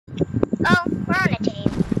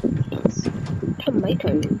like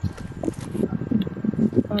them.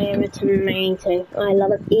 I am a tomato. I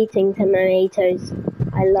love eating tomatoes.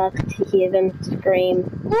 I love to hear them scream.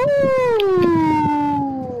 Ooh!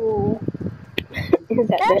 Is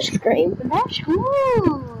that their scream? That's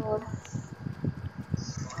good.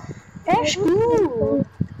 That's good.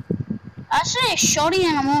 I say a shoddy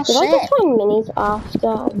and I'm all Did set. I just find minis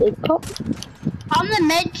after Big Pop? I'm the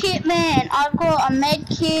med kit man. I've got a med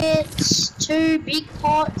kit, 2 big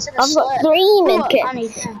pots, and a I've got slurp. 3 med I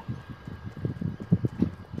need kits. that.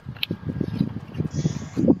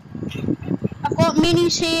 I've got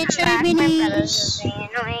minis here, 2 minis. My brothers are being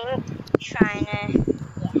annoying, trying to,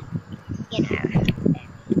 yeah,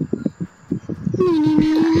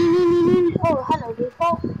 Oh, hello,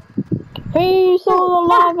 default. Who saw the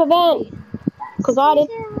live event? Because I did.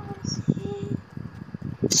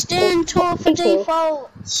 Stand tall for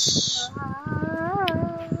defaults.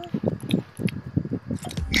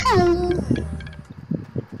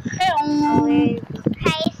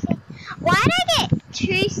 Why did I get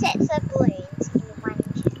 2 sets of balloons in one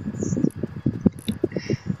chest?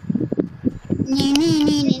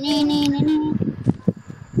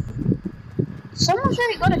 Someone's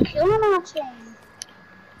already got a kill on our team.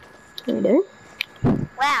 We do?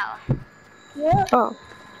 Wow. Yeah. Oh.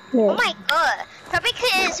 Yeah. Oh my god. Probably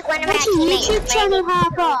because one of our What's your teammates YouTube channel,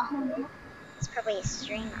 Harper? It's probably a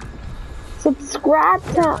streamer. Subscribe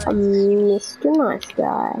to Mr. Nice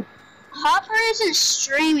Guy. Harper isn't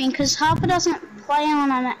streaming because Harper doesn't play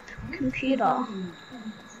on a computer.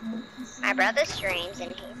 My brother streams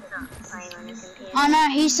and he's not playing on a computer. I know,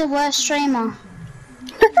 he's the worst streamer.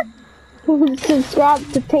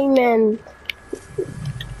 Subscribe to T-Man.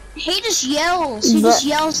 He just yells. He just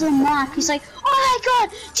yells at the mic. He's like, oh my god,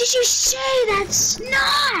 did you see that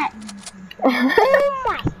snot? Oh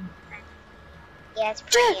my. Yeah, it's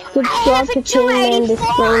pretty annoying. Subscribe to T-Man the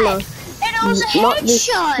streamer. And it was a Not the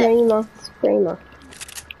headshot. streamer.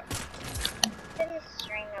 This is a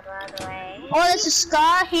streamer, by the way. Oh, there's a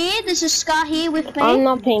scar here. There's a scar here with me. I'm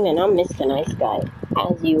not T-Man, I'm Mr. Nice Guy.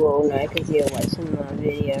 As you all know, because you're watching my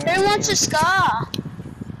video. Who wants a scar?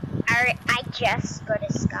 I just got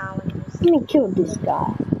a scar when he was. Let me kill this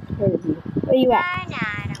guy. Where is he? Where you at? No, I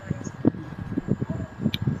don't want a scar.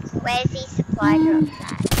 Where's the supply drop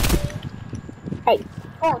at? Hey.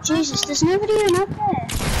 Oh, Jesus, there's nobody even up there.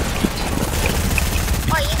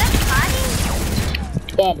 Oh, you got party?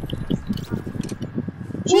 Dead.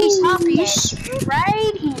 Jeez, Harper, you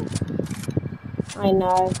sprayed him. I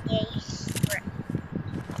know. Yeah, you sprayed.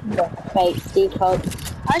 The fake default.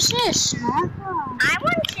 I see a sniper. I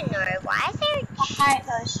want to know, why is there a I hate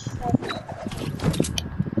those.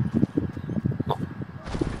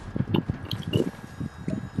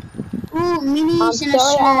 Ooh, minis I'm and a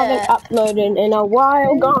sorry I haven't shirt. uploaded in a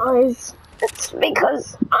while, guys. It's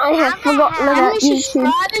because I have forgotten How about many YouTube.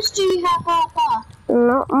 subscribers do you have, Harper?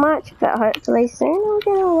 Not much, but hopefully soon I'll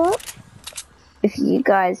get a lot. If you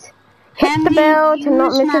guys hit the bell to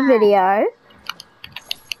not miss a video,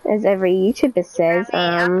 as every YouTuber says,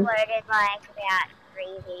 uploaded like about 3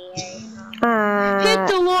 videos? Hit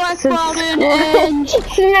the like button and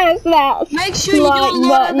smash that make sure you do a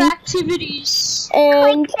lot of activities.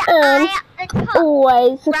 and Click the eye at the top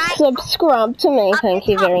always right subscribe to me. Thank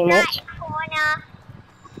you very much. right corner.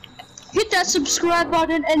 Hit that subscribe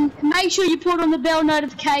button and make sure you put on the bell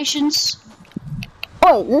notifications.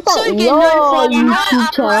 Wait, this So ain't you get your notified when I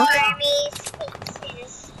YouTube channel. Homies,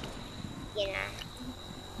 fixes, you know.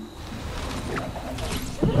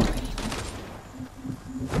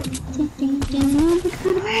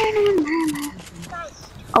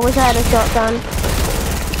 I wish I had a shotgun.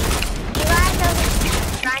 You guys are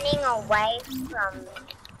running away from me.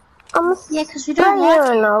 I'm a Yeah, because we don't like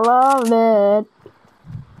sprayer and I love it.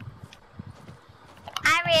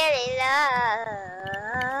 I really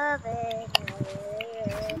love it.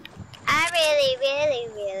 I really.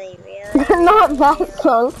 Not that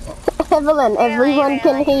song. Evelyn, everyone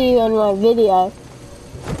can hear you in my video.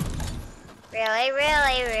 Really.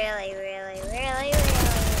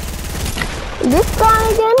 This guy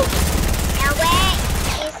again? Now where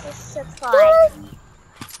is the supply?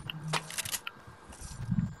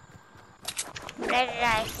 Where did I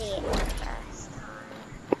see it the first time?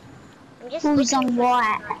 I'm just who's on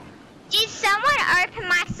what? Did someone open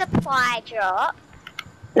my supply drop?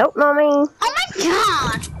 Nope, mommy. Oh my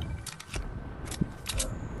god!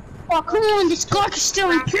 Oh come on, this guy is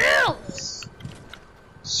stealing kills!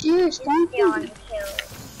 Serious, don't you? Stealing kills.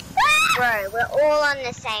 Bro, we're all on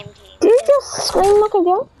the same team. Did you just scream like a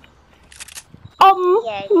girl? Yeah,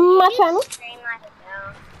 my you channel. scream like a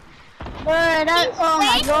girl. Bro, don't, oh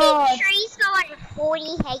my When god. did trees go on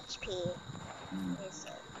 40 HP?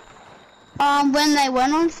 When they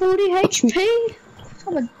went on 40 HP? What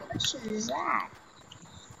kind of question is that?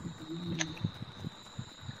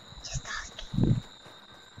 Just asking.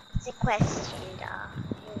 It's a question,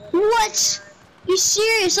 What? You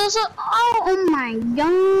serious? I was like, oh my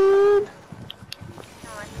god.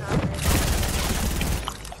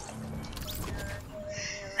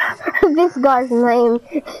 This guy's name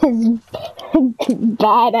is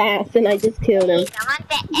Badass, and I just killed him.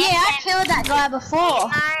 Yeah, I killed that guy before.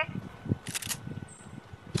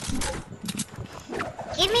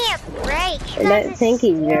 Give me a break. I don't think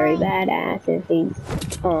he's very badass if he's,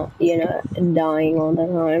 you know, dying all the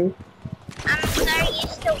time. I'm so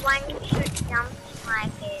used to one-shot jumping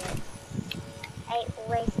like it. I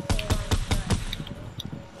always do one-shot.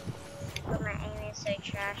 But my aim is so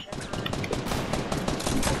trash.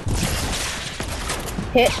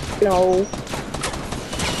 Hit. No.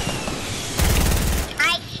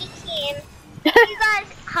 I hit him. You guys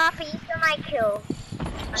copy for my kill.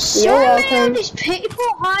 So many of these people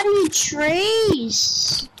hiding in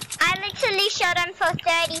trees. I literally shot him for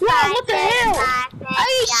 35. No, what the hell? Are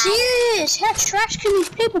you serious? How trash can these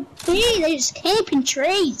people be? They just camp in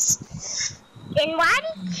trees. Then why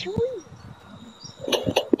did you?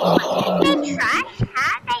 They're trash?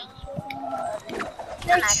 How they?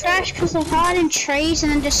 They're trash because they hide in trees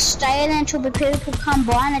and then just stay there until the people come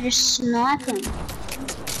by and they just snipe them.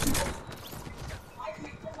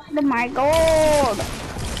 Oh my god.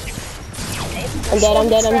 I'm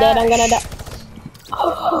dead, I'm gonna die.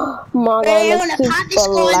 Oh my god, this is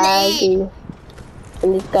super laggy. And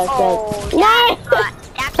this guy said, no!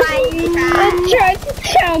 That guy's I'm trying to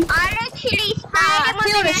jump. I literally I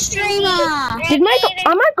killed a streamer.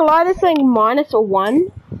 Am I glider saying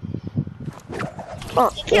 -1? Oh,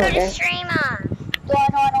 You killed okay. a streamer.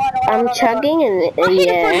 I'm chugging and I hit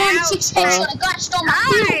him for yeah. 96 headshot. The guy stole my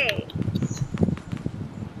kill.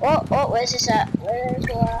 Oh, where's this at? Where's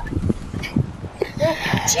what?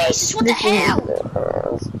 Jesus, what the hell?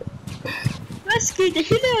 That scared the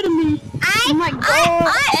hell out of me. Oh my god,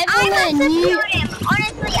 I Evelyn, must have you... killed him.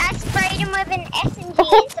 Honestly, I sprayed him with an SMG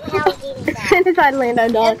and somehow he didn't As soon as I land, I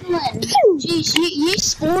died. Evelyn, jeez, you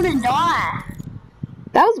spawned and die.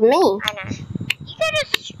 That was me. I know. You could have...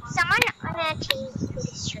 Someone on our team could have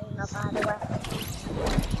streamer, by the way.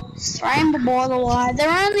 Streamer, by the way.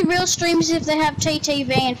 They're only real streamers if they have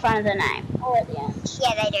TTV in front of the name. Or at the end.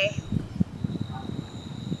 Yeah, they do.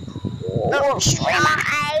 Oh, streamer.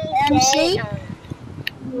 MC?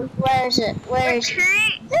 Where is it? Where is it?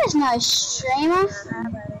 There's no streamer.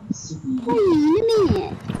 Wait a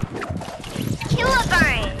minute.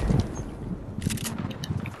 Kilobone.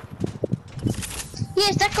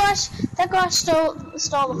 Yes, that guy stole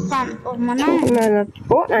the front of my name. No, the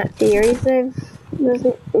Fortnite series, there's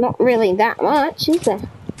not really that much, is there?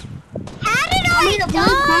 How did I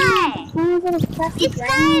die? This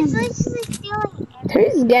guy is literally stealing everything.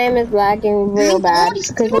 Whose game is lagging real bad?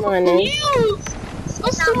 Because mine is.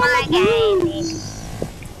 It's not my game.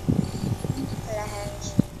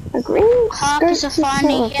 A green Harper's skirt a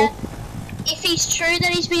finding is here. If he's true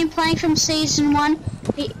that he's been playing from season 1,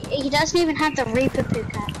 he doesn't even have the Reaper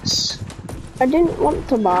pickaxe. I didn't want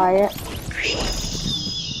to buy it.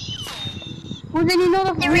 Well, then you're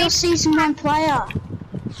not a real season 1 player.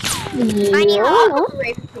 Bunny hop.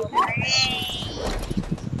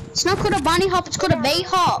 It's not called a bunny hop, it's called a bee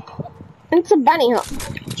hop. It's a bunny hop.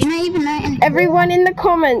 Do you even know? Everyone in the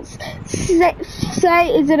comments, say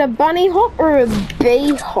is it a bunny hop or a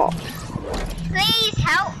bee hop? Please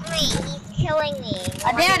help me. He's killing me.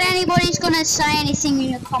 I doubt anybody's gonna say anything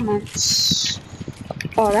in the comments.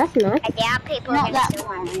 Oh, that's nice. I doubt people Not are that still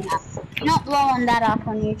one. Not blowing that up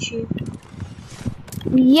on YouTube.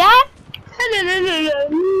 Yeah.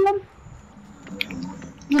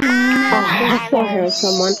 I saw her,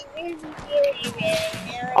 someone.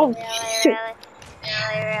 Oh, shoot.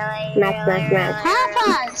 Smash.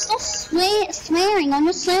 Papa, stop swearing on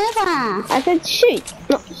your server. I said shoot,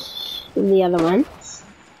 not the other one.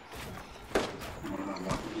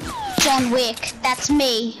 John Wick, that's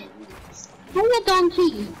me. I'm a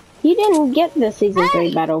donkey. You didn't get the season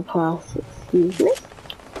 3 battle pass, excuse me.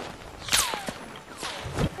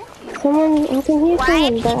 Someone, I can hear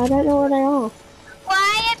someone, but I don't know where they are.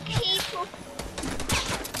 Why are people...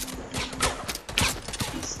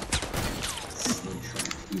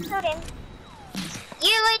 Hold him.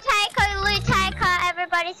 You loot taker,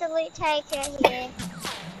 everybody's a loot taker here.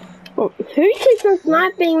 Oh, who keeps on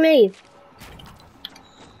sniping me?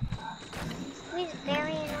 He's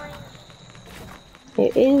very annoying.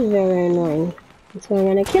 It is very annoying. So I'm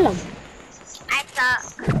gonna kill him. I suck.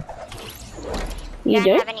 You don't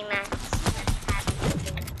do? have any mats.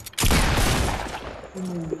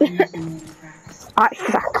 I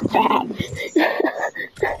suck bad.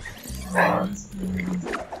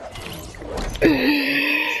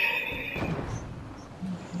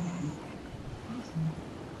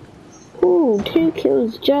 Ooh, 2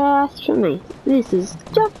 kills just for me. This is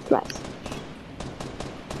just right.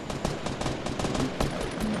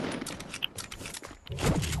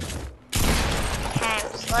 Okay, I'm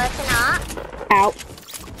slurping up. Ow.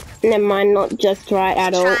 Never mind, not just right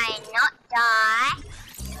at all. Try and not die.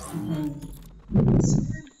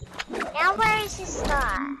 Now where is this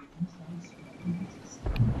guy?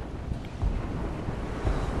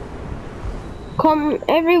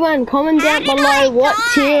 Everyone, comment down below what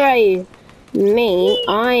tier are you? Me,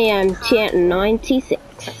 I am tier 96.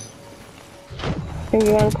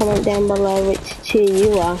 Everyone comment down below which tier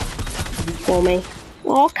you are for me.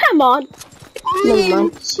 Oh, come on. I am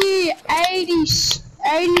tier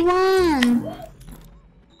 81.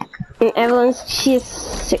 And Evelyn's tier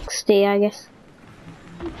 60, I guess.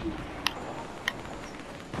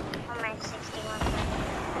 Almost 61.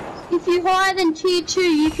 If you're higher than tier 2,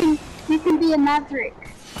 you can be a maverick.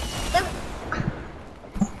 Look,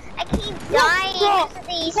 I keep dying to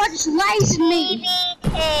these Just laze me.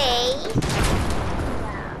 PvPs.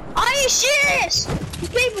 Are you serious? These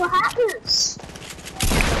people are hackers.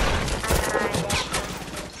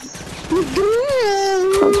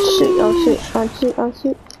 I'll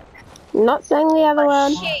shoot. Not saying the other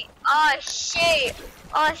one. Oh shit.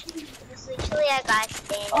 There's literally a guy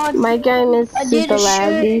standing. My game is super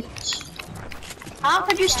laggy. How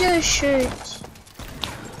could you still shoot?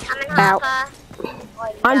 Coming, Ow. Harper.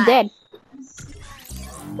 I'm dead.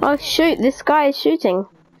 Oh shoot, this guy is shooting.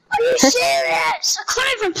 Are you serious? I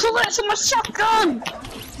can't even pull out from my shotgun.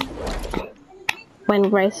 When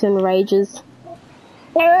Grayson rages.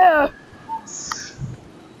 Seriously,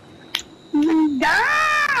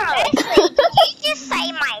 did you just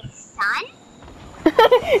say my son?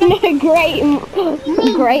 No,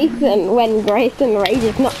 Grayson. When Grayson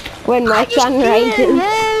rages, not when my son rages.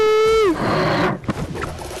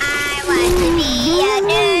 I want to be a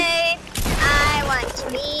noob. I want to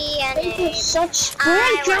be a noob. Such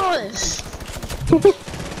ridiculous.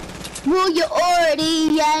 Well, you're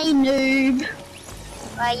already a noob.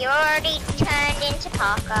 Well, you already turned into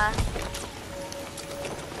Parker.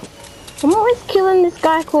 I'm always killing this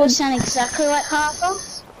guy You called sound exactly like Harper.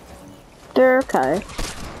 Durko.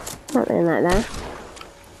 Something like that.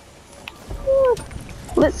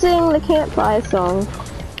 Let's sing the campfire song.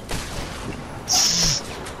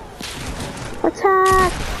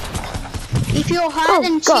 Attack! If you're higher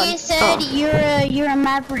than tier 30, you're a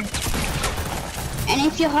maverick. And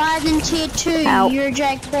if you're higher than tier 2, Ow. you're a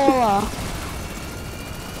Jake Paula.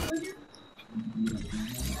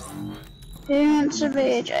 Who wants to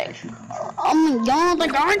be a Jake? Oh my god, the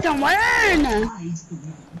guy can win!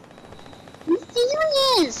 I'm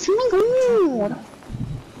serious! Oh my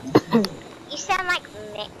god! You sound like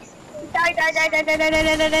Mexican.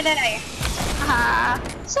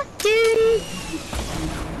 Suck dude!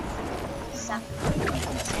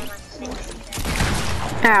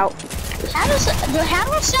 Ow. How do I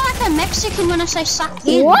sound like a Mexican when I say sucked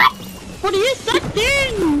in? What? What are you sucked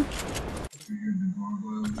in?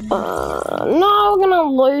 No, we're gonna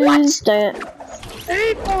lose that.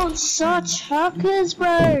 People are such hackers,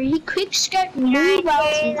 bro. You quick scope noob while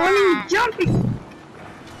running and jumping. I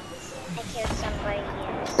killed somebody,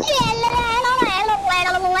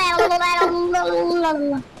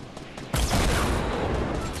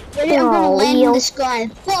 Ready, I'm gonna land on this guy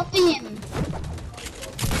and bop him.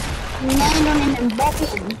 Land on him and bop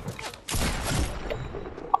him.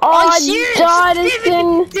 Oh, I serious? died as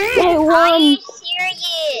soon as they Are won. you serious?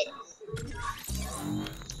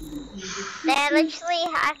 They're literally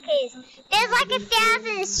hackers. There's like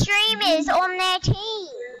 1,000 streamers on their team.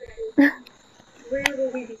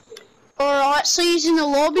 Alright, see you in the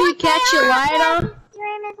lobby. Catch you later.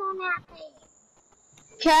 Streamers on that team.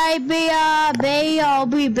 Okay, BRB, I'll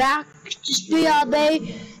be back. Just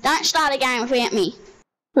BRB. Don't start a game without me.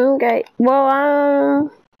 Okay, well,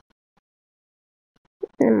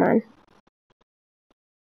 never mind.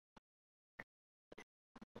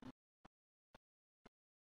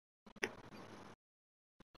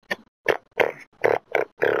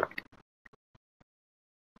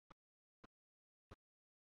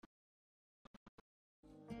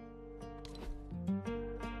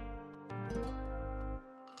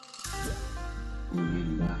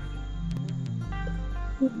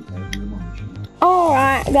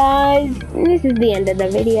 Alright guys, this is the end of the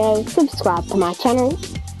video. Subscribe to my channel.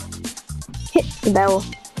 Hit the bell.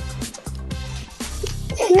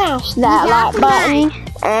 Smash that like button.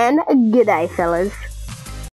 And good day fellas.